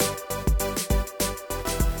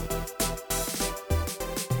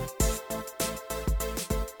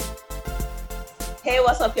Hey,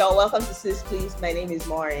 what's up, y'all? Welcome to Sis Please. My name is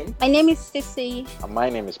Maureen. My name is Sissy. And my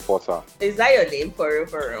name is Porter. Is that your name for real?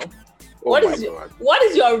 For real? Oh my God. What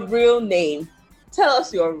is your real name? Tell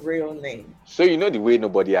us your real name. So you know the way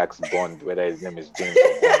nobody asks Bond whether his name is James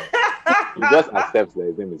or Bond. He just accepts that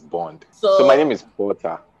his name is Bond. So my name is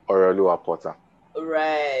Porter, Orolua Porter.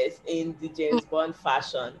 Right, in the James Bond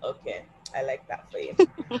fashion. Okay, I like that for you.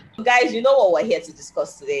 Guys, you know what we're here to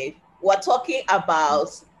discuss today? We're talking about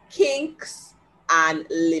kinks and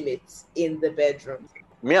limits in the bedroom.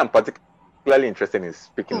 Me, I'm particularly interested in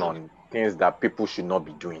speaking on things that people should not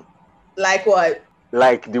be doing. Like what?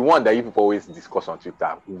 Like the one that you people always discuss on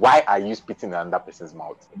Twitter. Why are you spitting in another person's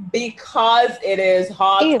mouth? Because it is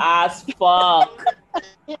hot as fuck.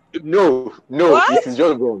 No, What? It is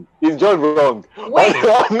just wrong. It's just wrong. Wait.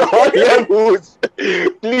 On all levels.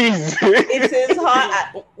 Please. It is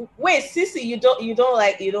hot. Wait, Sissy, you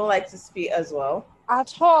don't like to spit as well?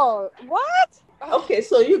 At all. What? Okay,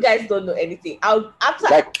 so you guys don't know anything.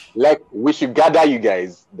 Like we should gather you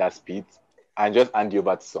guys that spit and just hand you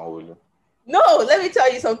over to Sanwo-Olu. No, let me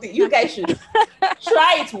tell you something. You guys should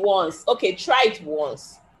try it once. Okay, try it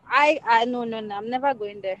once. No, I'm never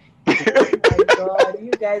going there. Oh my God,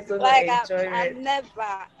 you guys don't enjoy it. I'm never,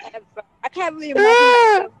 ever. I can't even imagine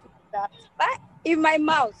myself doing that. Like, in my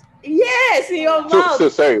mouth. Yes, in your mouth. So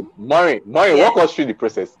sorry, Maureen, Yeah. walk us through the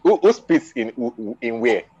process. Who spits in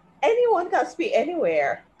where? Anyone can spit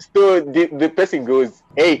anywhere. So the person goes,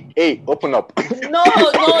 hey, open up. No.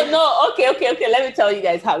 Okay. Let me tell you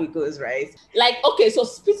guys how it goes, right? Like, okay, so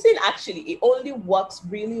spitting actually, it only works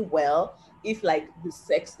really well if like the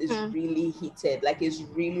sex is really heated, like it's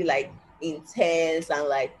really like intense, and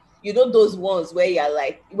like, you know, those ones where you're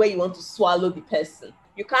like, where you want to swallow the person.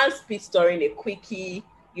 You can't spit during a quickie.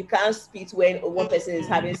 You can't spit when one person is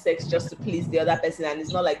having sex just to please the other person, and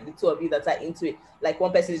it's not like the two of you that are into it. Like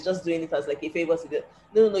one person is just doing it as like a favor to the.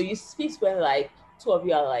 No. You spit when like two of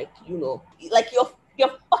you are like, you know, like you're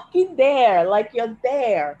fucking there, like you're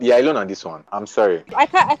there. Yeah, alone on this one. I'm sorry. I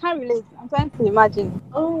can't relate. I'm trying to imagine.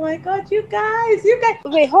 Oh my God, you guys.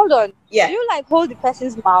 Wait, hold on. Yeah. Do you like hold the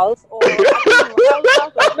person's mouth or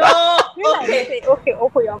No. you like Okay. say, okay,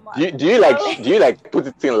 open your mouth? Do you like put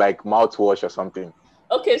it in like mouthwash or something?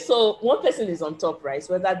 Okay, so one person is on top, right?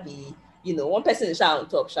 So whether be, you know, one person is on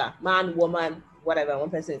top, man, woman, whatever, one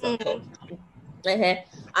person is on top.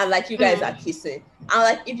 And like you guys are kissing. And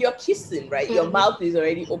like if you're kissing, right, your mouth is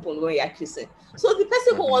already open when you're kissing. So the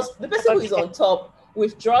person who is on top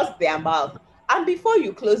withdraws their mouth. And before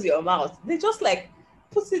you close your mouth, they just like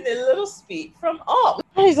put in a little spit from up.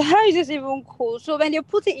 How is this even cool? So when you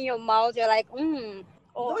put it in your mouth, you're like,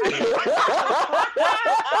 Oh,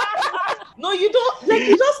 No, you don't. Like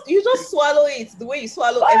you just swallow it the way you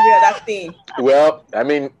swallow every other thing. Well, I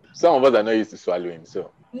mean, some of us are not used to swallowing,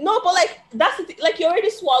 so. No, but like that's the thing. Like you already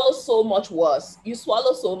swallow so much worse. You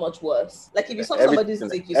swallow so much worse. Like if you suck somebody's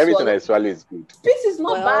dick, you everything swallow. I swallow is good. Spit is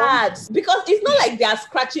not bad because it's not like they are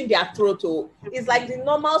scratching their throat. Oh, it's like the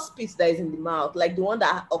normal spit that is in the mouth, like the one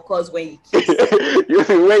that occurs when you kiss. You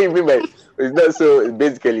see, what you mean by it's not so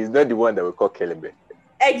basically it's not the one that we call kelebe.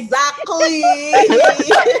 Exactly.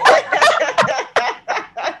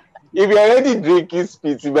 If you're already drinking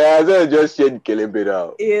spit, you might as well just share the kelebe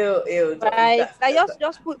now. Ew. right. Like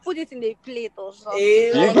just put it in a plate or something. Ew.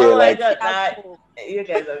 You get Oh my like- God, you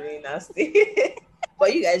guys are really nasty.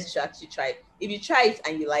 But you guys should actually try it. If you try it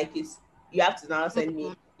and you like it, you have to now send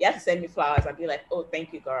me. You have to send me flowers and be like, "Oh,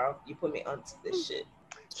 thank you, girl. You put me onto this shit."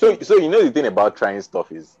 So you know the thing about trying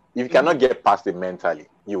stuff is if you cannot get past it mentally,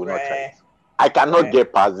 you will not try it. I cannot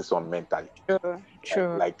get past this one mentally.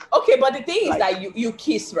 True. Like Okay, but the thing is Like- that you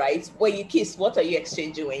kiss, right? When you kiss, what are you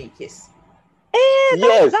exchanging when you kiss?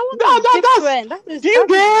 yes, That one is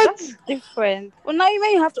different. That's different. Well, now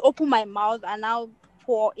when you have to open my mouth and now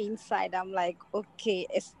pour inside, I'm like, okay,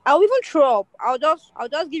 I'll even throw up. I'll just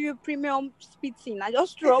give you premium spitting. I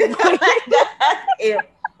just throw up. Ew.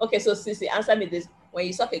 Okay, so Sissy, answer me this: when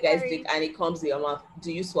you suck a guy's Sorry. dick and it comes in your mouth,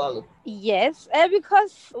 do you swallow? Yes,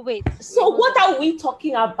 because wait. So what are we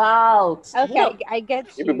talking about? Okay, I get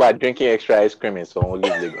you you. people are drinking extra ice cream in some only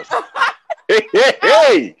Lagos.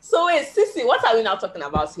 Hey! So wait, Sissy, what are we now talking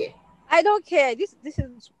about here? I don't care. This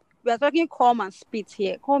is we are talking cum and spit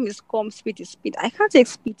here. Cum is cum, spit is spit. I can't take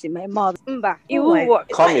spit in my mouth. It Oh will my- work.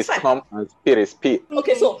 It's Come fine, is it's fine. come and spit is spit.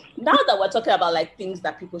 Okay, so now that we're talking about like things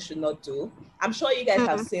that people should not do, I'm sure you guys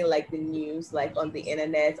have seen like the news like on the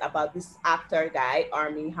internet about this actor guy,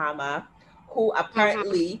 Armie Hammer, who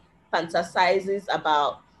apparently fantasizes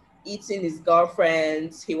about eating his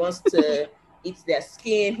girlfriends. He wants to eat their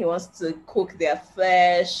skin. He wants to cook their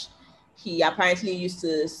flesh. He apparently used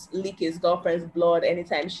to lick his girlfriend's blood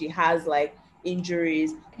anytime she has like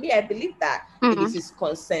injuries. Me, I believe that if it is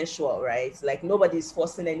consensual, right? Like nobody's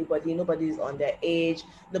forcing anybody, nobody's underage,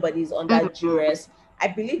 nobody's under duress. I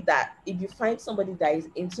believe that if you find somebody that is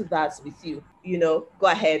into that with you, go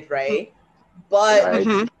ahead, right?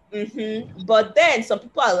 But but then some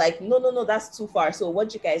people are like, no, that's too far. So what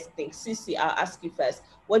do you guys think? Sissy, I'll ask you first.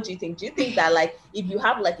 What do you think? Do you think that like if you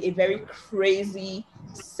have like a very crazy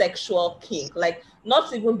sexual kink, like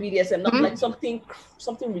not even BDSM, not like something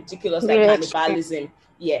ridiculous like cannibalism,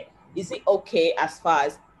 is it okay as far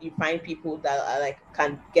as you find people that are like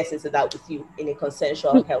can get into that with you in a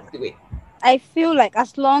consensual, healthy way? I feel like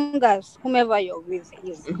as long as whomever you're with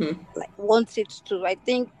is like wants it to, I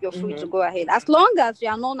think you're free to go ahead. As long as you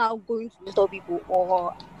are not now going to stop people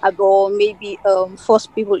or maybe force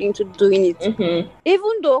people into doing it.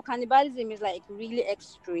 Even though cannibalism is like really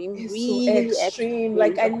extreme, it's really so extreme.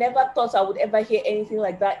 Like I never thought I would ever hear anything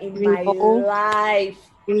like that in my life.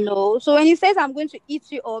 So when he says I'm going to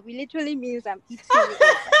eat you up, it literally means I'm eating you up.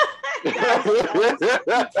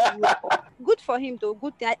 Good for him though.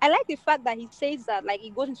 Good thing. I like the fact that he says that, like he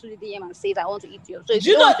goes into the DM and says I want to eat you. So if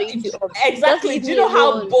you want to eat you up, exactly. Do you know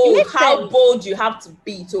how bold you have to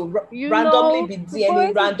be to randomly be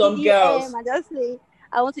DMing random girls and just say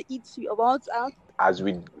I want to eat you up. As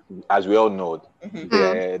we all know,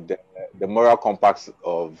 the moral compass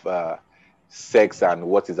of sex and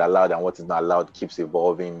what is allowed and what is not allowed keeps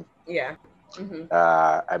evolving.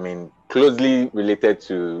 I mean, closely related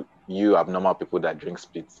to you abnormal people that drink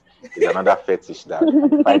spits is another fetish that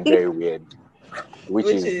I find very weird, which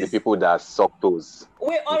is the people that suck toes.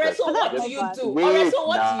 Wait, alright, so what do you do? Wait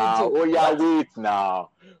now.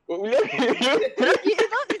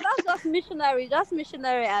 It's not just missionary,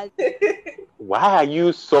 Why are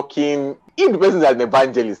you sucking? If the person is an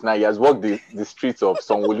evangelist now, he has walked the streets of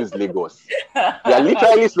Sanwo-Olu's Lagos. They are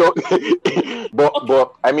literally so.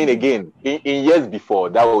 but I mean, again, in years before,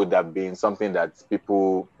 that would have been something that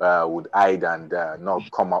people would hide and not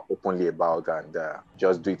come out openly about and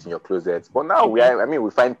just do it in your closet. But now we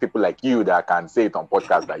find people like you that can say it on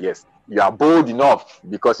podcast that yes, you are bold enough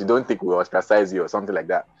because you don't think we ostracize you or something like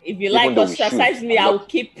that. If you like ostracize me, I'll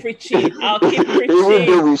keep preaching.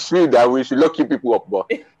 Even though we should not keep people up,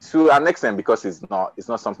 but to an extent because it's not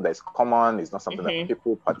something that is common. It's not something that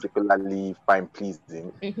people particularly find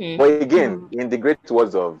pleasing. But again, in the great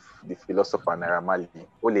words of the philosopher Naira Marley,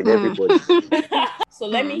 everybody. So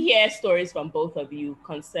let me hear stories from both of you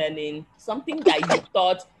concerning something that you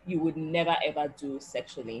thought you would never ever do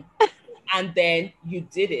sexually, and then you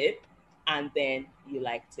did it, and then you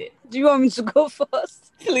liked it. Do you want me to go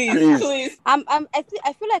first? Please. I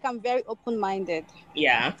feel like I'm very open-minded.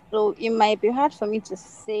 Yeah. So it might be hard for me to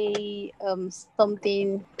say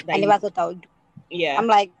something that I never thought I would do. Yeah. I'm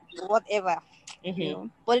like, whatever.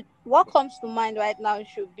 But what comes to mind right now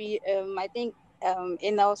should be I think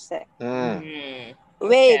anal sex.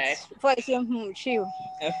 Wait, okay. Before I say chill.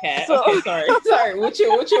 Okay. So, okay, sorry. We'll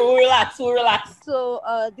relax. So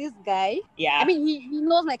this guy, I mean he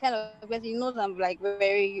knows my kind of person. He knows I'm like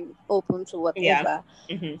very open to whatever.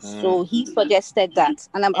 So he suggested that,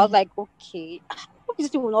 and I was like, okay,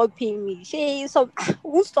 this will not pay me.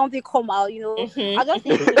 Won't something come out? I just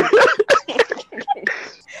think.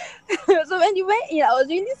 So when you went in, I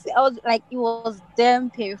was like, it was damn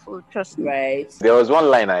painful, trust me. Right. There was one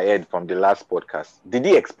line I heard from the last podcast. Did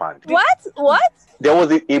he expand? What? There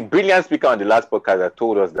was a brilliant speaker on the last podcast that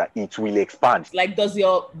told us that it will expand. Like, does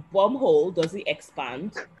your wormhole, does it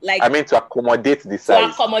expand? Like, I mean, to accommodate the size.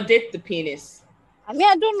 To accommodate the penis. I mean,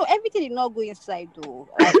 I don't know. Everything did not go inside though.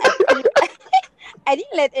 I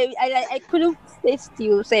didn't let. I couldn't stay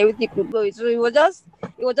still, so everything could go. So it was just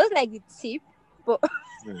like the tip, but.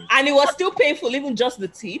 And it was still painful, even just the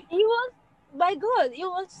tip. It was, my God, it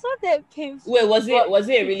was so damn painful. Wait, was it a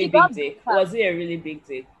really big dick? Was it a really big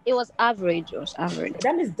dick? It was average.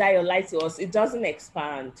 That means dialysis, it doesn't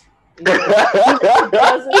expand.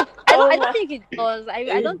 I don't think it does.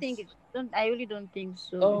 I don't think it. I really don't think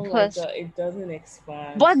so. Oh my God, it doesn't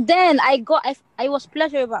expand. But then I was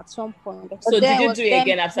pleasurable at some point. So did you do it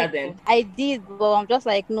again after then? I did, but I'm just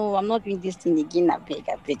like, no, I'm not doing this thing again. I beg.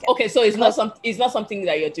 Okay, so it's not something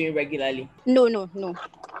that you're doing regularly. No.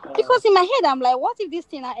 Because in my head I'm like, what if this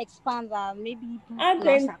thing expands and maybe and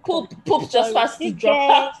then poop just starts to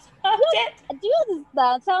drop out? Do you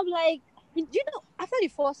understand? So I'm like, after the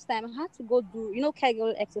first time, I had to go do,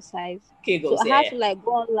 Kegel exercise. Kegels, so I had to like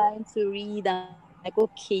go online to read and like,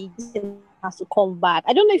 okay, this has to come back.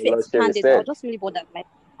 I don't know if it expanded. I was really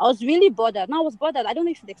bothered. Now I was bothered. I don't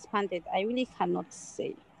know if it expanded. I really cannot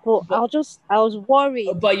say. But I was worried.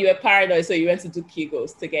 But you were paranoid, so you went to do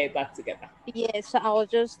Kegels to get it back together. Yes, so I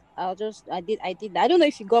did that. I don't know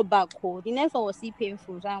if you got back cold. The next one was still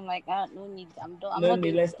painful, so I'm like, no need. I'm No not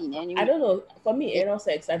need doing less. this thing I anymore. don't know. For me, anal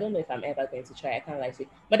sex, I don't know if I'm ever going to try. I can't like it.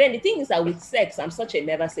 But then the thing is that with sex, I'm such a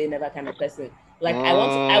never say never kind of person. Like I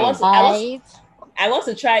want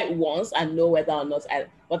to try it once and know whether or not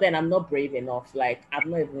but then I'm not brave enough. Like I'm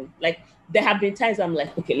not even like there have been times I'm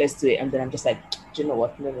like, okay, let's do it, and then I'm just like, do you know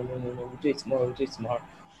what? No, we'll do it tomorrow.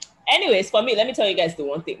 Anyways, for me, let me tell you guys the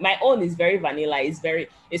one thing. My own is very vanilla.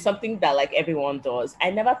 It's something that like everyone does. I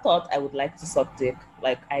never thought I would like to suck dick.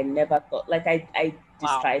 Like I never thought. Like I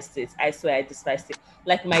despised it. I swear I despised it.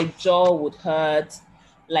 Like my jaw would hurt.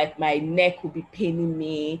 Like my neck would be paining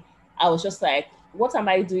me. I was just like, what am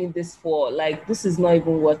I doing this for? Like this is not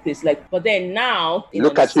even worth this. Like, but then now,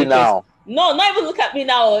 look at you now. No, not even look at me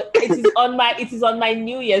now. It is on my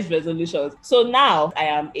New Year's resolutions. So now I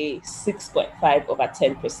am a 6.5 over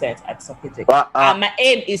 10% at sucking dick. And my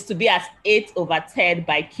aim is to be at 8 over 10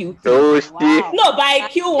 by Q3. Oh, wow. No, by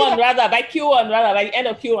Q1 rather. By the end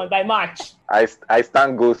of Q1, by March. I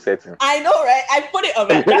stand goal setting. I know, right? I put it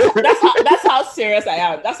over. That's how serious I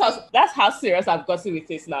am. That's how serious I've gotten with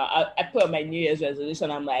this now. I put on my New Year's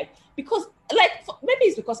resolution. I'm like, because like maybe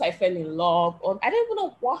it's because I fell in love, or I don't even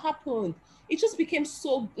know what happened. It just became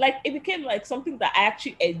so like it became like something that I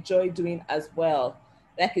actually enjoy doing as well.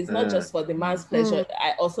 Like it's not just for the man's pleasure.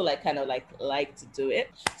 I also like kind of like to do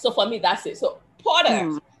it. So for me, that's it. So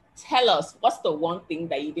Porter, tell us what's the one thing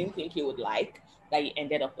that you didn't think you would like that you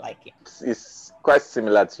ended up liking? It's quite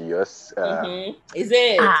similar to yours. Is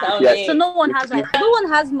it? Tell me. So no one has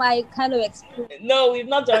my kind of experience. No, we've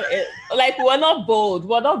not done it. Like we're not bold,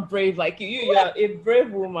 we're not brave like you. You are a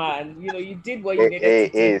brave woman. You know, you did what you needed to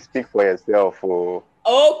do. Hey, speak for yourself. Oh.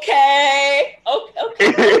 Okay.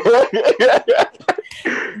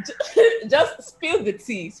 Just spill the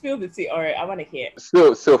tea. All right, I want to hear.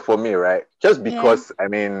 So for me, right, just because I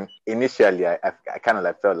mean initially I kind of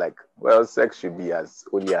like felt like, well, sex should be as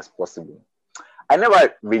early as possible. I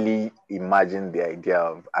never really imagined the idea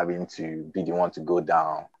of having to be the one to go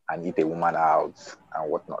down and eat a woman out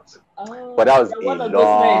and whatnot. But that was a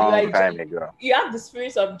long time ago. You have the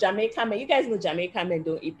spirits of Jamaican men. You guys know Jamaican men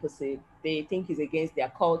don't eat pussy. They think it's against their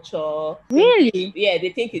culture. Really? Yeah, they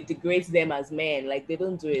think it degrades them as men. Like they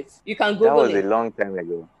don't do it. You can Google it. That was a long time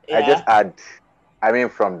ago. Yeah.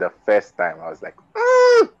 From the first time, I was like,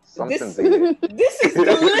 this is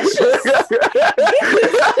delicious.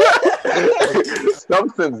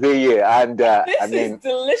 Something's there, and this is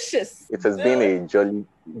delicious. It has been a jolly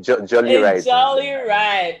ride. Jolly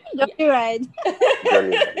ride.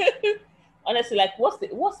 Honestly, like,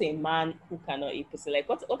 what's a man who cannot eat pussy? Like,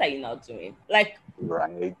 what are you now doing? Like,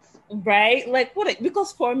 right? Like,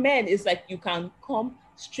 because for men, it's like you can come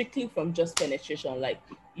strictly from just penetration. Like,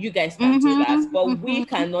 you guys can do that, but we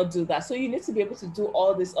cannot do that. So you need to be able to do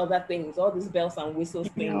all these other things, all these bells and whistles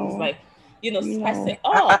things, like, spice it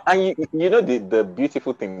up. And you know the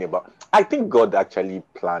beautiful thing about, I think God actually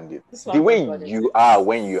planned it. The way you are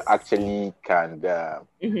when you actually can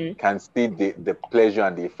see the pleasure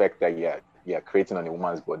and the effect that you're creating on a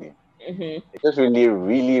woman's body. It's just really,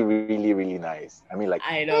 really, really, really nice. I mean, like,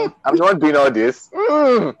 I know. I'm not doing all this.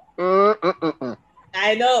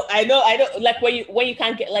 I know. Like when you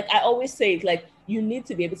can't get, like I always say it, like you need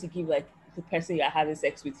to be able to give like the person you're having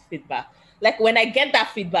sex with feedback. Like when I get that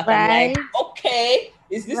feedback, I'm like, okay,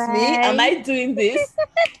 is this me? Am I doing this?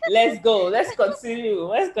 Let's go. Let's continue.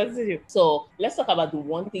 So let's talk about the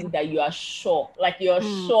one thing that you are sure, like you're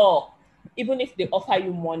sure, even if they offer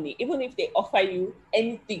you money, even if they offer you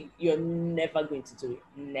anything, you're never going to do it.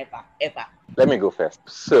 Never, ever. Let me go first.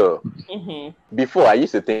 So before I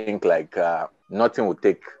used to think like nothing would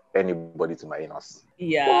take anybody to my anus.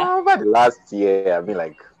 Yeah. Well, over the last year, I've been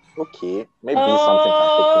like, okay,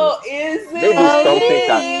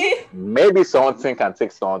 maybe something can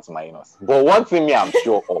take someone to my anus. But one thing I'm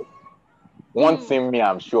sure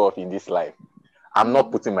of in this life, I'm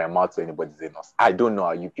not putting my mouth to anybody's anus. I don't know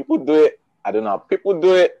how you people do it. I don't know how people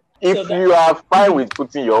do it. If you are fine with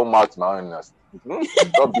putting your own mouth to my anus,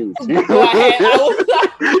 God be with you.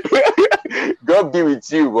 God be with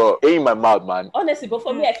you, but ain't my mouth, man. Honestly, but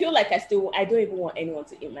for me, I feel like I don't even want anyone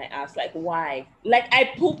to eat my ass. Like, why? Like,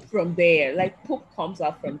 I poop from there. Like, poop comes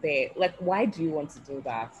out from there. Like, why do you want to do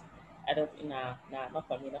that? I don't. Nah, not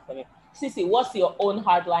for me. Sissy, what's your own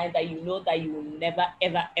hard line that you know that you will never,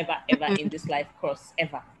 ever, ever, ever in this life cross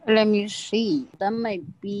ever? Let me see. That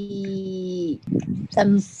might be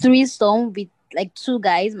some threesome with like two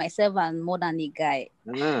guys, myself and more than a guy.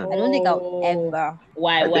 I don't think I'll ever.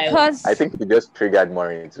 Why? Because I think you just triggered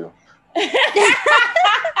more into.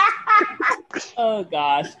 Oh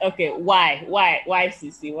gosh. Okay. Why?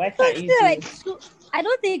 Sissy? Why can't you do? Like two, I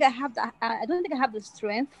don't think I have the. I don't think I have the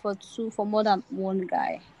strength for more than one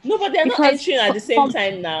guy. No, but they're not entering at the same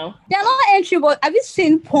time now. They're not entering, but have you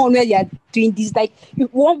seen porn where they're doing this? Like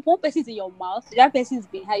one person's in your mouth, the other person's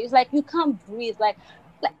behind you. It's like you can't breathe. Like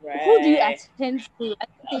Right. who do you attend to?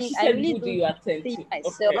 I really do you attend to?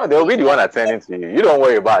 Myself. Okay. No, they'll be the one attending to you. You don't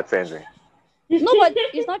worry about attending. No, but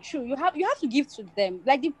it's not true. You have to give to them.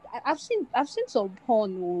 Like I've seen some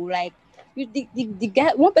porn who, like the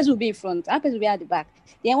guy, one person will be in front, one person will be at the back.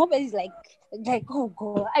 Then one person is like oh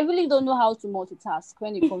god, I really don't know how to multitask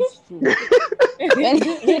when it comes to when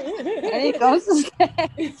it comes to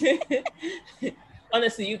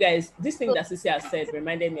Honestly, you guys, this thing that Sissy has said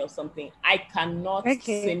reminded me of something. I cannot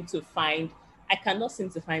seem to find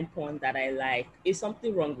porn that I like. Is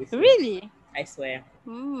something wrong with me? Really? I swear.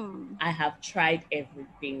 I have tried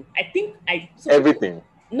everything. I think everything.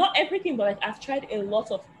 Not everything, but like I've tried a lot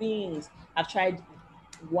of things. I've tried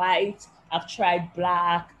white. I've tried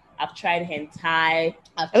black. I've tried hentai.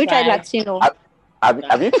 Have you tried Latino?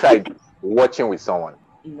 Have you tried watching with someone?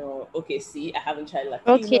 No. Okay. See, I haven't tried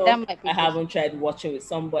Latino. Okay, that might be. I haven't tried watching with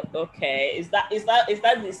somebody. Okay. Is that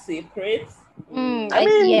the secret? I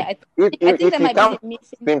mean, yeah. If you can't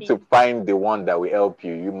seem to find the one that will help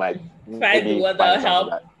you, you might find the one that will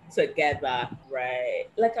help together, right?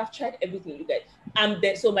 Like I've tried everything, you guys.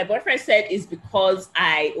 So my boyfriend said it's because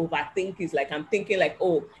I overthink. Is like I'm thinking like,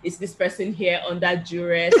 oh, is this person here under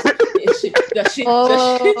duress? Does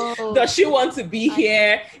she want to be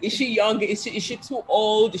here? Is she young? Is she too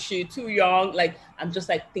old? Is she too young? Like I'm just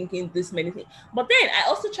like thinking this many things. But then I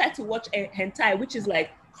also tried to watch hentai, which is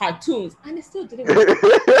like cartoons, and it still didn't work.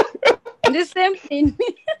 The same thing.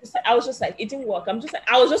 I was just like, it didn't work.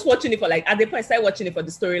 I was just watching it for like, at the point I started watching it for the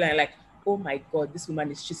storyline, like, oh my god, this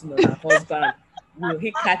woman is cheating on her husband. Will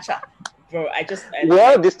he catch her? Bro,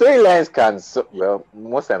 well, the storylines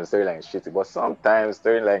most times the storyline is shitty, but sometimes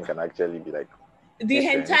storyline can actually be like the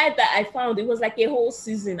hentai that I found, it was like a whole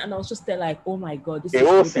season, and I was just there like, oh my god, this is a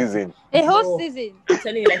whole season. A whole season. I'm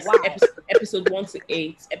telling you, like episode 1 to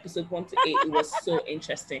 8, it was so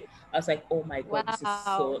interesting. I was like, oh my god, this is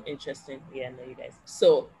so interesting. Yeah, no, you guys.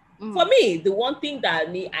 So for me, the one thing that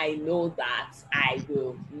I know that I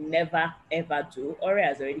will never ever do, Ori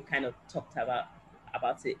has already kind of talked about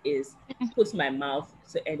it, is put my mouth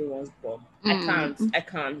to anyone's bum. I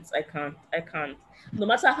can't. No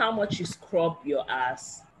matter how much you scrub your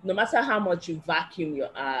ass, no matter how much you vacuum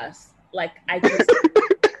your ass, like I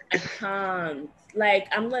can't. Like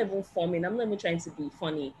I'm not even forming. I'm not even trying to be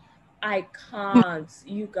funny. I can't.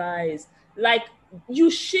 You guys, like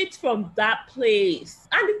you shit from that place.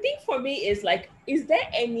 And the thing for me is like,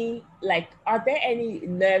 are there any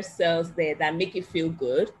nerve cells there that make it feel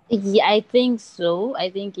good? Yeah, I think so.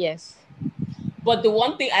 I think yes. But the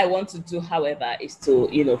one thing I want to do, however, is to,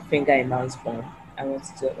 finger a man's bum. I want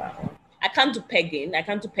to do that one. I can't do pegging. I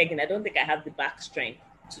don't think I have the back strength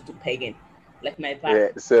to do pegging. Like my back. Yeah,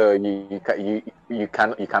 so you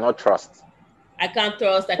cannot trust. I can't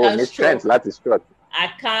trust. I can't stroke. That is trust. I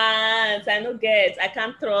can't. I don't get. I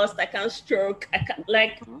can't trust. I can't stroke. I can't,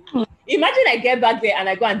 like. Imagine I get back there and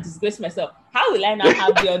I go and disgrace myself. How will I now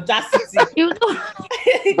have the audacity?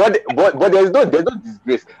 but there's no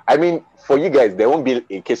disgrace. I mean, for you guys, there won't be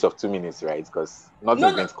a case of 2 minutes, right? Because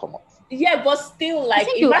nothing's going to come up. Yeah, but still, like,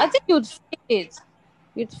 I think you'd feel it.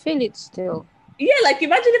 You'd feel it still. Yeah, like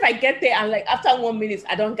imagine if I get there and like after 1 minute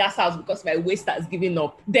I don't gas out because my waist starts giving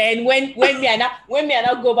up. Then when me and I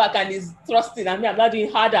go back and he's thrusting and I'm not doing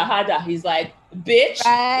harder, he's like, bitch,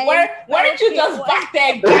 why don't you just back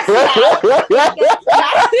there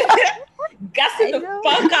gassing the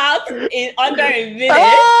fuck out in under a minute?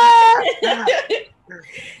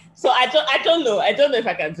 So I don't know. I don't know if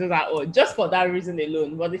I can do that or just for that reason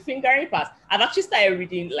alone. But the fingering part, I've actually started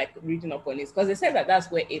reading up on it because they said that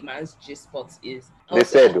that's where a man's G-spot is. They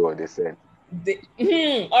said. All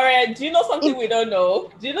right. Do you know something we don't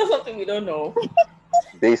know?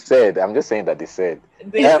 They said. I'm just saying that they said.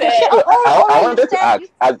 They said. I wanted to ask: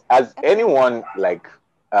 has anyone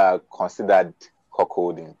considered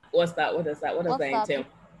cuckolding? What's that? What does that entail?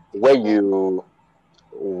 Where you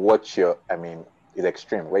watch it's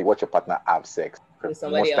extreme. Where you watch your partner have sex most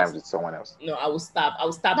times with someone else. No, I will stop 2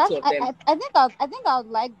 of them. I think I would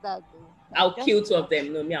like that. I'll kill 2 of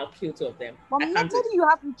them. No, me, I'll kill 2 of them. But maybe you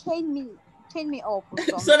have to chain me up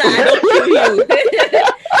so that I don't kill you.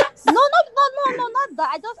 No, not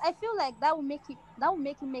that. I feel like that will make it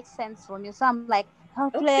make sense for me. So I'm like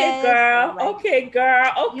helpless. Okay,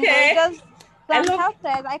 girl. I'm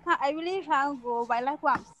helpless. I really can't go. But I like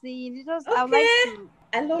what I'm seeing. I would like to.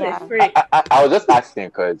 I'm not Yeah. afraid. I was just asking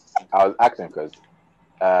because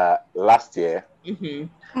last year. Mm-hmm.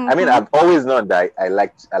 I mean, I've always known that I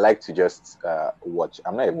like to just watch.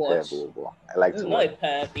 I'm not a Watch. perv, but I like to Not a watch.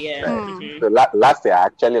 perv, yeah. Right. Mm-hmm. So last year, I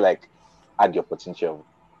actually like had the opportunity of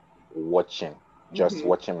watching, just Mhm.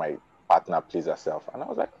 watching my partner please herself, and I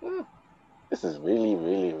was like, this is really,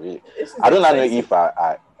 really, really. This is I don't know exciting. if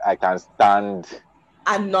I can stand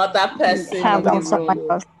Another person in another the Having someone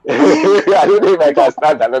room. else. I don't know if I can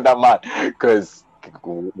stand another man because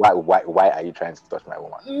why are you trying to touch my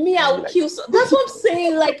woman? Me, I And will be like, kill. That's what I'm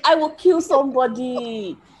saying. Like, I will kill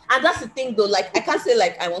somebody. And that's the thing, though. Like, I can't say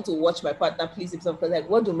like I want to watch my partner please himself because, like,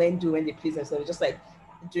 what do men do when they please themselves? Just like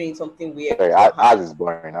doing something weird. sorry, With your ours hand. is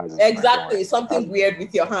boring. Ours is boring, don't Exactly, worry. something weird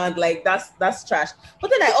with your hand. Like that's trash.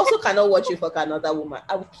 But then I also cannot watch you fuck another woman.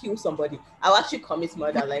 I will kill somebody. I will actually commit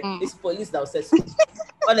murder. Like it's police that will set me.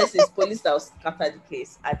 Honestly, it's police that will scatter the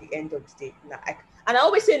case at the end of the day. And I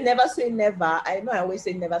always say never say never. I know I always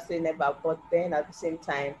say never, but then at the same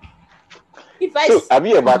time, if I So, have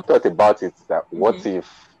you ever thought about it that Mhm.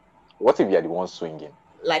 what if you're the one swinging?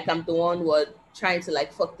 like I'm the one who trying to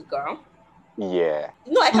like fuck the girl. Yeah.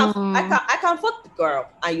 No, I can fuck the girl,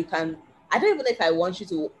 and you can. I don't even know if I want you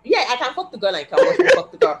to. Yeah, I can fuck the girl, and you can watch me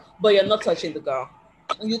fuck the girl, but you're not touching the girl.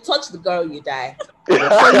 You touch the girl, you die. So you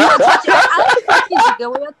are touching. Are you touching the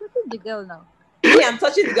girl? You're touching the girl now. Me, I'm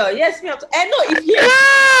touching the girl. Yes, me. No, if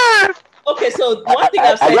you. Okay, so one thing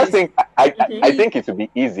I've said I just is. think Mhm. I think it would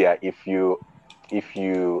be easier if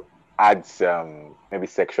you add some maybe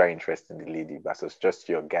sexual interest in the lady versus just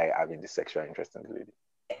your guy having the sexual interest in the lady.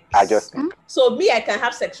 I just think. So me, I can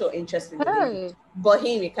have sexual interest in the lady, Hey, but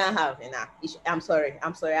him, he can't have. I'm sorry.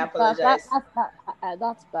 I apologize.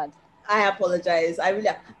 that's bad. I apologize. I really.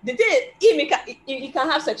 The thing, he can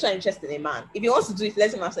have sexual interest in a man. If he wants to do it,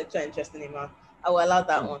 let him have sexual interest in a man. I will allow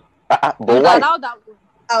that one. But You why? allow that one.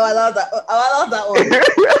 I will allow that. I will allow that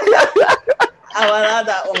one. I will allow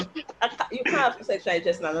that one. You can't have sexual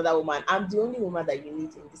interest in another woman. I'm the only woman that you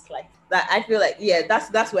need in this life. That I feel like, yeah,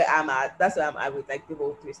 that's where I'm at. That's where I'm at with like the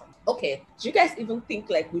whole threesome. Okay, do you guys even think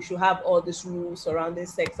like we should have all this rules surrounding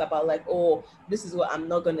sex about like, oh, this is what I'm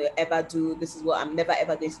not gonna ever do. This is what I'm never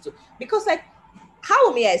ever going to do. Because like,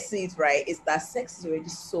 how may I see it right is that sex is already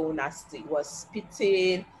so nasty. We're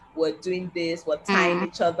spitting, we're doing this, we're tying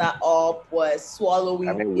each other up, we're swallowing.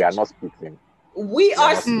 I mean, we are not speaking. We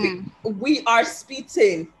are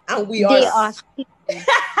spitting, and we They are. are speaking.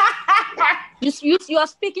 You are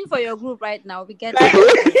speaking for your group right now. We get Like,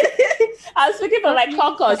 it. I'm speaking for my Totally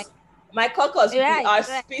caucus. My caucus, we Right, are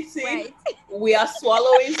right, spitting, right. we are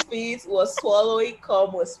swallowing spit, we're swallowing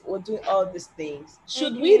cum, we're doing all these things.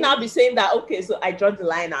 Should we now be saying that, okay, so I draw the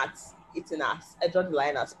line at eating ass, I draw the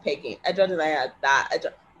line at pegging, I draw the line at that.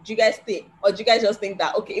 Do you guys think, or do you guys just think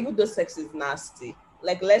that, okay, even though sex is nasty,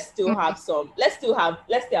 like let's still have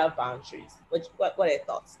boundaries? What are your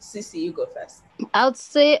thoughts? Cece, you go first. I would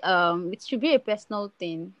say it should be a personal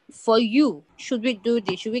thing for you. Should we do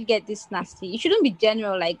this? Should we get this nasty? It shouldn't be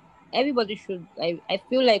general. Like everybody should. I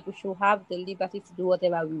feel like we should have the liberty to do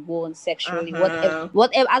whatever we want sexually. Whatever,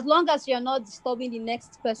 as long as you're not disturbing the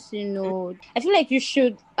next person. No, I feel like you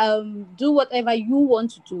should do whatever you want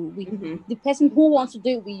to do with the person who wants to do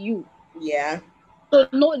it with you. Yeah. So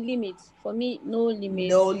no limits for me. No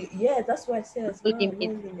limits. Yeah, that's what I said as well. No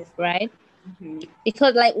limits, right?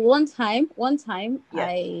 Because like one time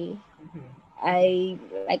yeah. I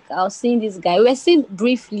was seeing this guy. We were seeing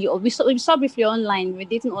briefly, or we saw briefly online. We're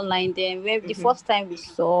dating online. Then the first time we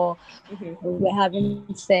saw, we were having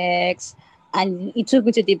sex, and he took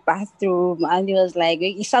me to the bathroom, and he was like,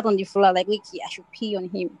 he sat on the floor, like, wait, I should pee on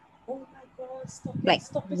him. Oh my god! Stop it! Like,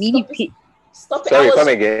 stop it! really Stop it! pee. Stop it! Sorry, come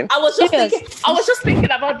again. I was just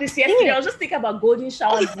thinking about this yesterday. I was just thinking about golden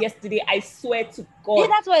showers yesterday. I swear to God. Yeah,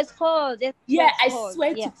 that's what it's called. I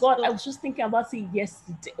swear to God, I was just thinking about it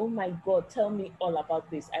yesterday. Oh my God, tell me all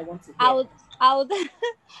about this. I want to hear.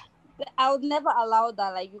 I would never allow that.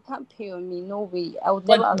 Like, you can't pee on me. No way. I would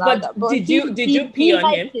never allow that. But did you pee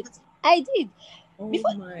on him? I did. Oh the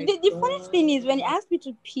funniest thing is when he asked me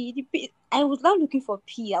to pee, I was not looking for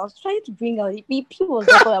pee. I was trying to bring out the pee. Pee was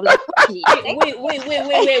not. I'm like, okay.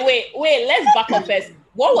 Wait. Let's back up first.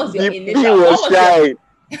 What was your initial? The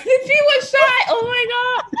pee was shy. Oh my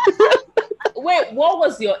God. Wait, what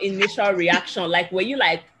was your initial reaction? Like, were you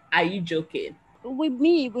like, are you joking? With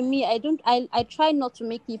me, I try not to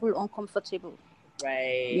make people uncomfortable.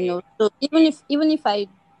 Right. You know, so even if I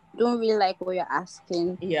don't really like what you're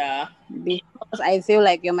asking, yeah, because I feel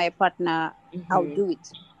like you're my partner, I'll do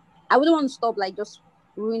it. I wouldn't want to stop like just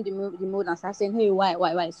ruin the mood and start saying, hey,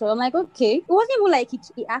 why? So I'm like, okay. It wasn't even like he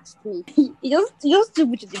asked me. he just took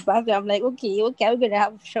me to the bathroom. I'm like, okay, I'm gonna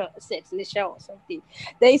have sex in the shower or something.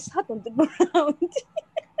 Then he sat on the ground.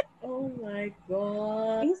 Oh my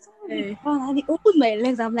god. He sat on the ground and he opened my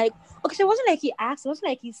legs. I'm like, okay, so it wasn't like he asked, it wasn't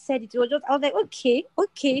like he said it. It was just, I was like, okay.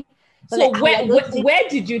 But So like, where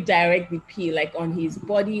did you direct the pee? Like on his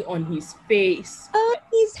body, on his face?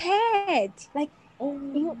 His head. Like,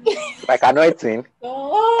 oh, Like anointing.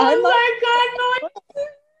 Oh my god, no.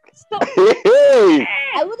 So, Hey,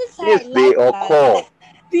 I wouldn't say yes, I they like are that. call.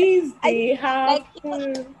 These they have. Like,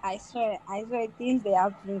 I swear, things they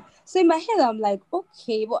happen. So in my head, I'm like,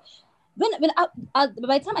 okay, but by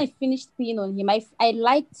the time I finished peeing on him, I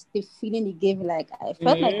liked the feeling he gave me. Like, I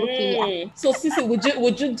felt like, okay. So Sissy,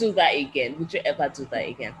 would you do that again? Would you ever do that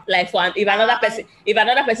again? Like if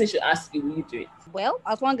another person should ask you, will you do it? Well,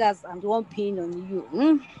 as long as I'm the one peeing on you,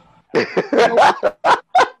 as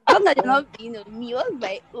long as you're not peeing on me, what's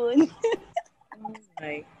my own?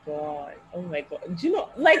 Oh my god. Do you know,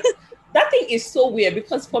 like, that thing is so weird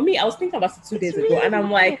because for me, I was thinking about it 2 days ago and I'm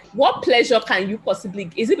like, what pleasure can you possibly,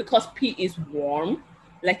 is it because pee is warm?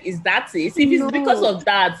 Like, is that it? If it's because of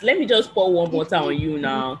that, let me just pour warm water on you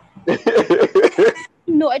now.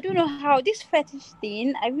 No, I don't know how this fetish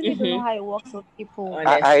thing. I really don't know how it works with people.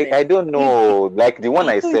 I don't know. Like the one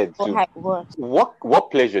I said too. How it works. What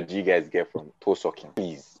pleasure do you guys get from toe sucking?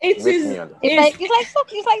 Please, it's like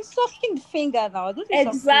sucking the finger now.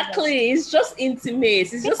 Exactly. It's just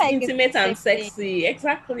intimate. It's just intimate and sexy.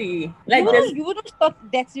 Exactly. Like you wouldn't suck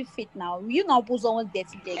dirty feet now. You now put someone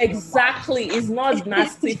dirty leg. Exactly. It's not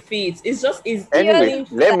nasty feet. It's just anyway.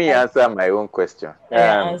 Let me answer my own question.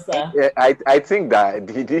 I think that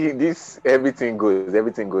this everything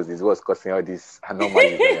goes is what's causing all this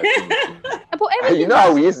anomalies. You know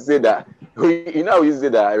how we used to say that.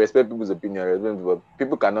 I respect people's opinion. But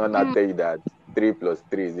people cannot now tell you that 3 +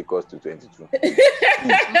 3 is equals to 22.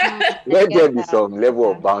 Let there be some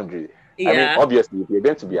level of boundary. Yeah. I mean, obviously, if you're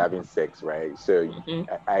going to be having sex, right? So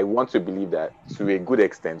I want to believe that to a good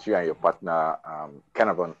extent, you and your partner kind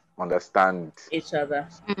of understand each other.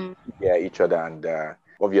 Yeah, each other, and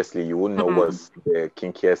obviously, you wouldn't know what's the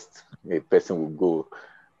kinkiest a person will go.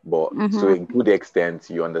 But to a good extent,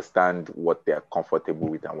 you understand what they're comfortable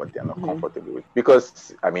with and what they're not comfortable with.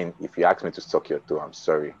 Because, I mean, if you ask me to suck your toe, I'm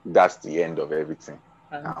sorry. That's the end of everything.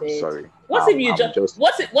 I'm sorry. What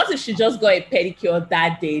if she just got a pedicure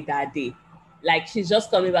that day? Like, she's just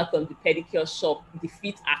coming back from the pedicure shop. The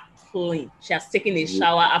feet are clean. She has taken a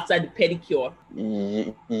shower after the pedicure.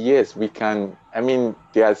 Yes, we can. I mean,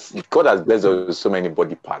 God has blessed us with so many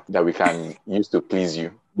body parts that we can use to please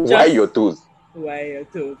you. Why your toes? Why your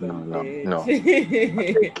toes? No.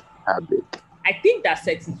 I think that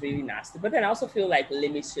sex is really nasty, but then I also feel like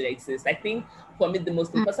limits should exist. I think for me, the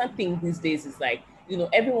most important thing these days is like, you know,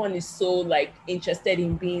 everyone is so like interested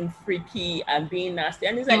in being freaky and being nasty.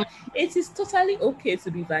 And it's like, it is totally okay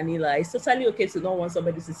to be vanilla. It's totally okay to not want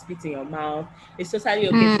somebody to spit in your mouth. It's totally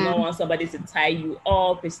okay to not want somebody to tie you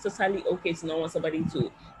up. It's totally okay to not want somebody to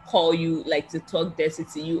call you, like to talk dirty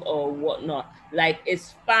to you or whatnot. Like,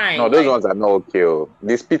 it's fine. No, those ones are not okay.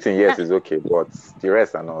 The spitting, yes, is okay, but the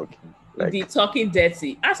rest are not okay. Like, the talking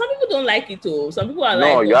dirty. And some people don't like it too. Some people are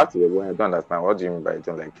like, no, you have to. I don't understand. What do you mean by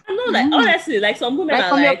don't like it? I know, like, honestly, like some women are like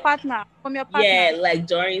from your partner. Yeah, like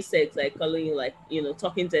during sex, like calling you, like, you know,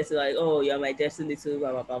 talking dirty, like, oh, you're my dirty little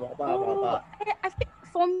blah blah blah blah blah blah blah. I think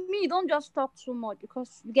for me, don't just talk too much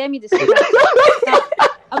because you get me the same. Don't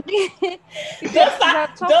start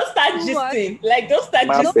gisting. Like, don't start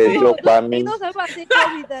gisting. You know, some people tell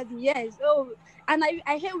me that yes. Oh, and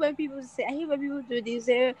I hate when people do this.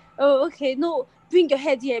 Say, oh, okay, no, bring your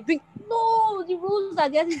head here. No, the rules are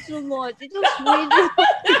getting too much. It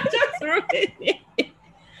just really.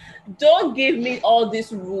 Don't give me all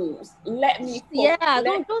these rules. Let me.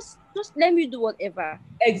 Don't just let me do whatever.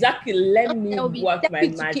 Exactly. Let me work my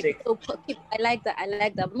magic. I like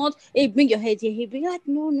that. But not, hey, bring your head here. Hey, be like,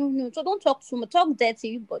 no. So don't talk too much. Talk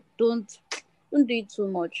dirty, but don't do it too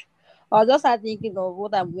much. I just start thinking of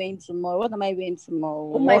what I'm wearing tomorrow. What am I wearing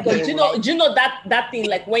tomorrow? Oh my god! Do you know that thing,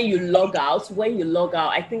 like when you log out?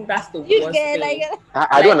 I think that's the worst thing.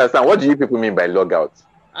 I don't understand. What do you people mean by log out?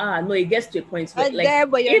 No, it gets to a point where, like, there,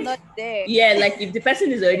 but you're not there. Yeah, like if the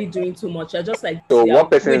person is already doing too much, you're just like. So one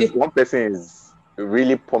person is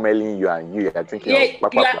really pummeling you, and you are thinking.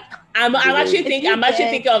 I'm actually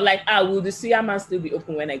thinking of like, will the Suya man still be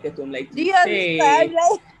open when I get home? Like, do you understand?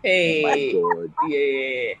 Hey, oh my god,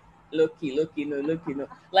 yeah. Lucky, no.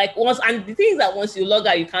 Like once, and the thing is that once you log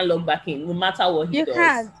out, you can't log back in, no matter what he does.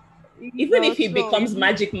 Can't. Even if he becomes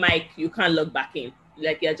Magic Mike, you can't log back in.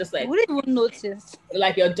 Like you're just like, You wouldn't even notice.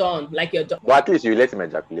 like you're done. But at least you let him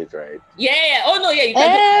ejaculate, right? Yeah. Oh no, yeah. You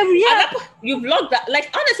can do, Yeah. at that point, you've logged that. Like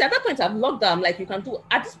honestly, at that point, I've logged that. I'm like, you can do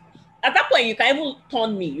at that point, you can even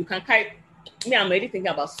turn me. You can carry me. I'm already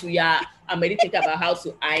thinking about suya. I'm already thinking about how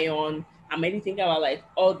to iron. I'm already thinking about like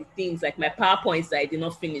all the things, like my PowerPoints that I did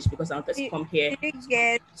not finish because I wanted to come here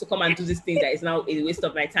to come and do this thing that is now a waste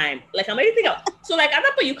of my time. Like I'm already thinking. So like at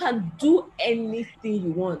that point, you can do anything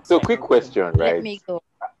you want. So quick question, right? Let me go.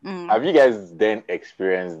 Have you guys then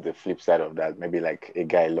experienced the flip side of that? Maybe like a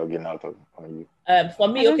guy logging out on you. For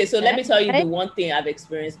me, okay. So let me tell you the one thing I've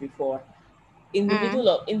experienced before. In the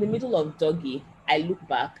middle of doggy, I look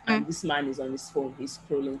back and this man is on his phone. He's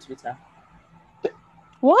scrolling Twitter.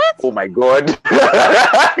 What? Oh my god!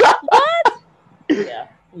 What?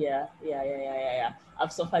 Yeah.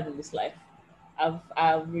 I've suffered in this life.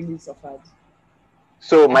 I've really suffered.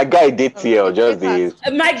 So my guy did TL just this.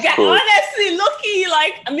 My guy, honestly, looky,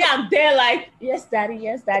 like I mean, I'm there, like yes, daddy.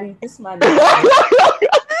 This man,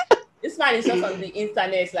 this man is just on the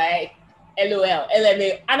internet, like LOL,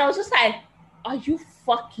 LMA, and I was just like, are you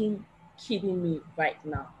fucking kidding me right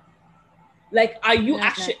now? Like, are you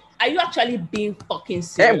actually being fucking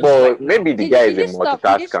serious? Yeah, but right maybe the guy is a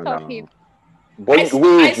multitasker now. But I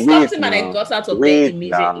stopped him and I got out of there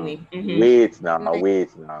immediately. Wait now.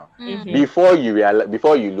 Mm-hmm.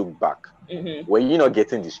 Before you look back, when you're not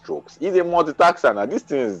getting the strokes, he's a multitasker now. This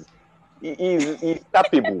thing is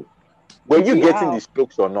capable. Were you getting the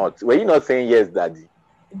strokes or not? Were you not saying yes, daddy?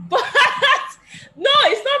 But no,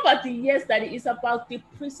 it's not about the yes, daddy. It's about the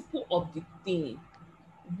principle of the thing.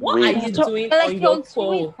 What are you doing on your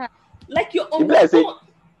phone? Like you're on your phone.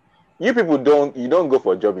 You people don't go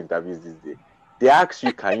for job interviews these days. They ask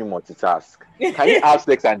you, can you multitask? Can you have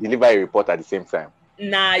sex and deliver a report at the same time?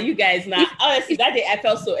 Nah, you guys, honestly, that day I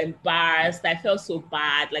felt so embarrassed. I felt so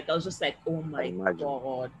bad. Like I was just like, oh my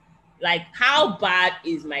god. Like, how bad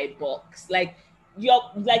is my box? Like you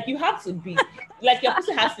have to be like your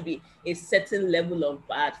person has to be a certain level of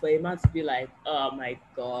bad for a man to be like, oh my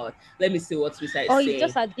god, let me see what we say. Oh, he's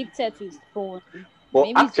just addicted to his phone. But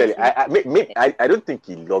maybe actually, I don't think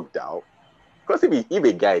he logged out. Because if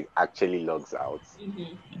a guy actually logs out,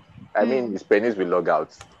 I mean, his penis will log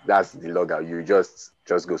out. That's the log out. You just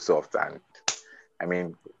go soft, and I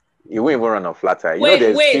mean, you won't even run on flat tire.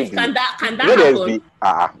 Wait, can that happen?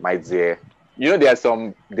 My dear. You know, there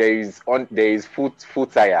is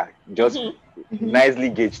foot tire, just nicely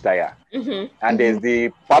gauged tire, and there's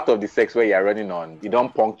the part of the sex where you're running on. You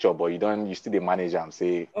don't puncture, but you still the manager and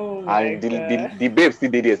say, and the babe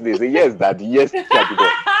still did this. They say yes, daddy, yes, daddy.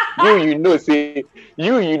 You know, say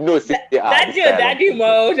daddy,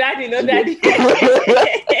 mo, daddy, no, daddy.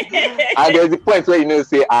 And there's the point where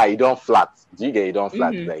say, you don't flat. Do you get it? Don't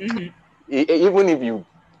flat. Even if you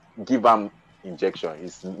give them injection,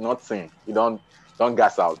 it's not saying you don't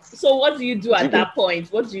gas out. So what do you do at that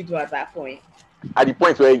point? At the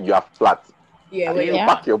point where you are flat, you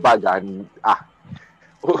pack your bag and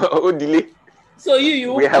delay. So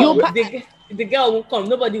the girl will come.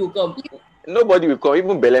 Nobody will come.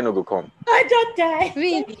 Even Belen will come. I don't die.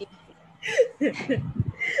 Really?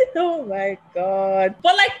 Oh my god.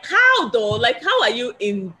 But like how though? Like how are you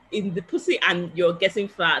in the pussy and you're getting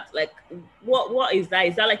flat? Like what is that?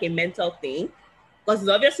 Is that like a mental thing? Because it's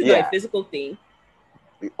obviously not a physical thing.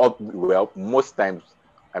 Well, most times,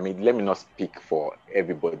 I mean, let me not speak for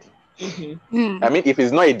everybody. I mean, if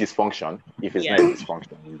it's not a dysfunction,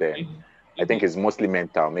 then I think it's mostly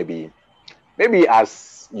mental. Maybe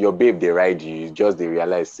as your babe they ride you, just they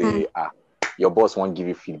realize say your boss won't give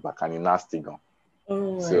you feedback and you're nasty gone.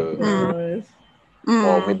 Or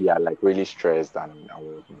maybe you're like really stressed and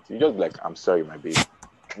you just like, I'm sorry, my babe.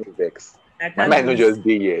 No vex. I might not just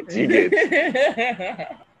be here. Do you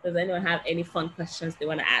get? Does anyone have any fun questions they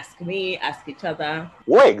want to ask me, ask each other?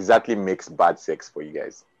 What exactly makes bad sex for you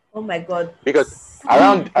guys? Oh my god. Because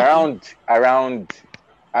around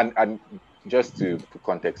and just to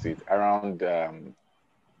context it, around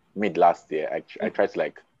mid last year, I tried to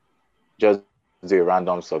like just do a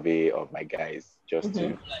random survey of my guys. Just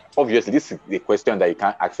to obviously this is the question that you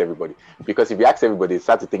can't ask everybody, because if you ask everybody, they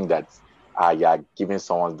start to think that you're giving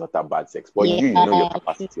someone's daughter bad sex. But you know your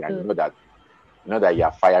capacity and you know that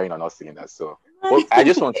you're firing on all cylinders. So I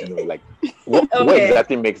just want to know like what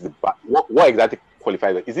exactly makes what exactly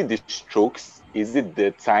qualifies it? Is it the strokes? Is it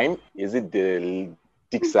the time? Is it the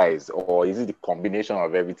dick size? Or is it the combination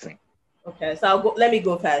of everything? Okay, so let me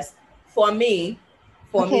go first. For me,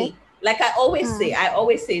 like I always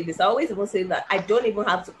say this. I always even say that I don't even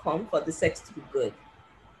have to come for the sex to be good.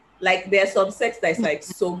 Like there's some sex that's like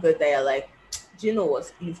so good that you're like, do you know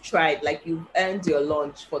what? You've tried, like you've earned your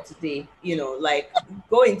lunch for today, like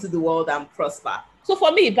go into the world and prosper. So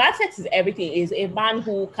for me, bad sex is everything. Is a man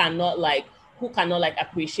who cannot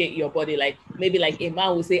appreciate your body. Like maybe like a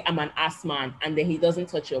man will say, I'm an ass man, and then he doesn't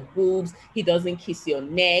touch your boobs, he doesn't kiss your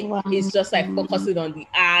neck. Wow. He's just like focusing on the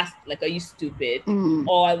ass. Like, are you stupid?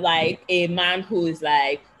 Or like a man who is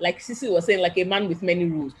like Sissy was saying, like a man with many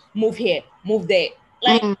rules. Move here, move there.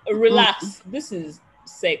 Like relax. This is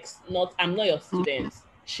sex. I'm not your student.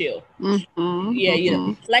 Chill.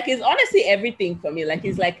 Yeah, like it's honestly everything for me. Like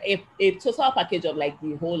it's like a total package of like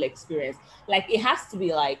the whole experience. Like it has to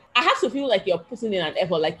be like I have to feel like you're putting in an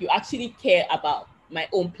effort, like you actually care about my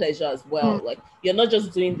own pleasure as well. Like you're not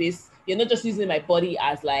just doing this, you're not just using my body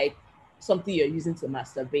as like something you're using to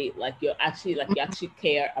masturbate. Like you actually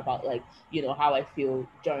care about like how I feel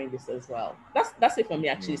during this as well. That's it for me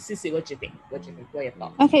actually. Sissy, what do you think? What are your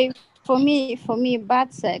thoughts? Okay. For me,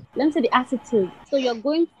 bad sex. Let me say the attitude. So you're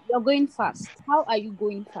going fast. How are you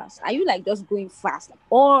going fast? Are you like just going fast,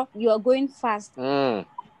 or you are going fast,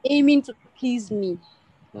 aiming to please me?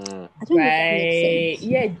 I don't know if that makes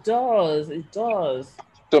sense. Yeah, it does.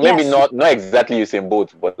 So maybe not exactly Usain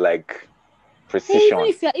Bolt, but like precision. Even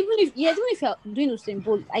if you're doing Usain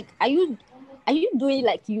Bolt, like are you doing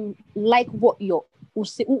like you like what you are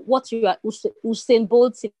Usain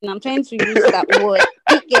Bolt? I'm trying to use that word.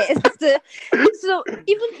 Yes. So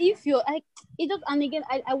even if you're like it does, and again,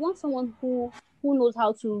 I want someone who knows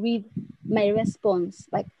how to read my response.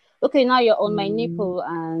 Like, okay, now you're on my nipple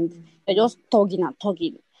and you're just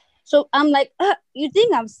tugging. So I'm like, you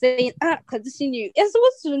think I'm saying continue? You're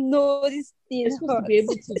supposed to know this thing. You're supposed to be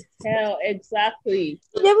able to tell exactly.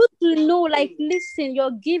 You're able to know, like, listen,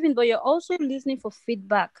 you're giving, but you're also listening for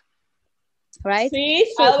feedback. Right?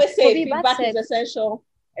 See, so I always say feedback is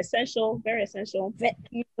essential, very essential.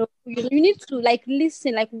 You need to like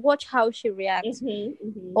listen, like watch how she reacts,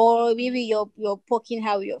 or maybe you're poking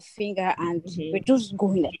her with your finger and we're just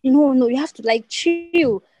going like, no, you have to like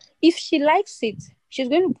chill. If she likes it, she's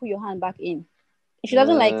going to put your hand back in. If she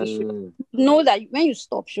doesn't like it, she know that when you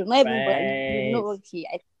stop, she'll not even okay,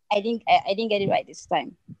 I didn't get it right this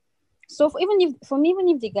time. So even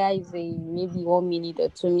if the guy is maybe 1 minute or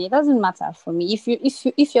 2 minutes, it doesn't matter for me.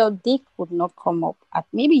 If your dick would not come up,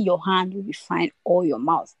 maybe your hand will be fine or your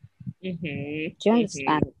mouth. Do you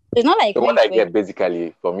understand? It's not like so what I get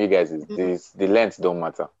basically from you guys is the length don't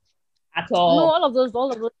matter at all. No, all of those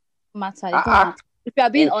matter. It don't matter. If you are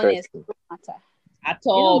being honest, it don't matter at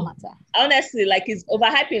all. It don't matter. Honestly, like it's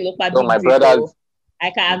overhyping. Look at so my brothers.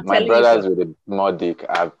 My brothers with a small dick,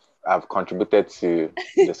 I've contributed to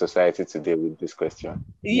the society today with this question.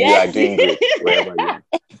 Yes. You are doing great wherever you are.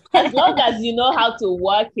 As long as you know how to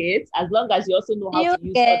work it, as long as you also know how to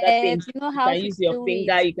use other things, you can use your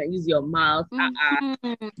finger, you can use your mouth.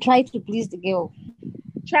 Try to please the girl.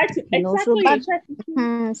 Try to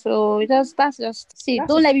exactly. So that's just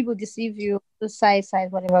don't let people deceive you. The size,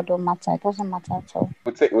 whatever, don't matter. It doesn't matter at all.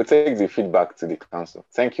 We'll take the feedback to the council.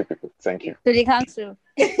 Thank you, people. Thank you. To the council.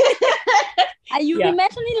 And you've been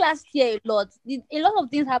mentioning last year a lot. A lot of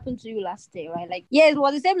things happened to you last year, right? Like, it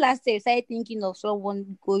was the same last year. You started thinking of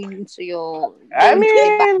someone going into your. I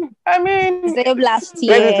mean, same last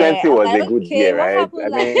year. 2020 was a good year, right?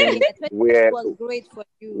 I mean, was great for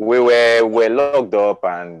you. We're locked up,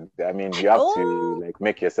 and I mean, you have to like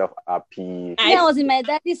make yourself happy. I was in my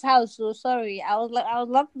daddy's house, so sorry. I was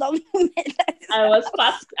locked up. I was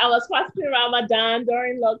fasting Ramadan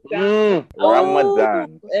during lockdown.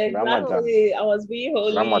 Ramadan. Exactly. I was being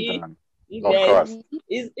holy. Ramadan. Of course.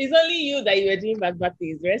 It's only you that you were doing bad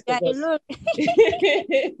things. The rest of us.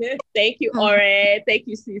 Thank you, Ore. Thank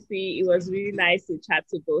you, Sissy. It was really nice to chat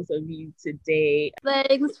to both of you today.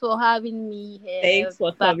 Thanks for having me here. Thank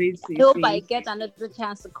for coming, Sissy. I hope I get another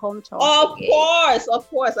chance to come talk. Of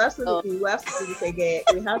course. Absolutely. We have to do this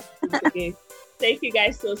again. Thank you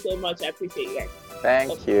guys so much. I appreciate you guys.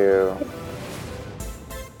 Thank you.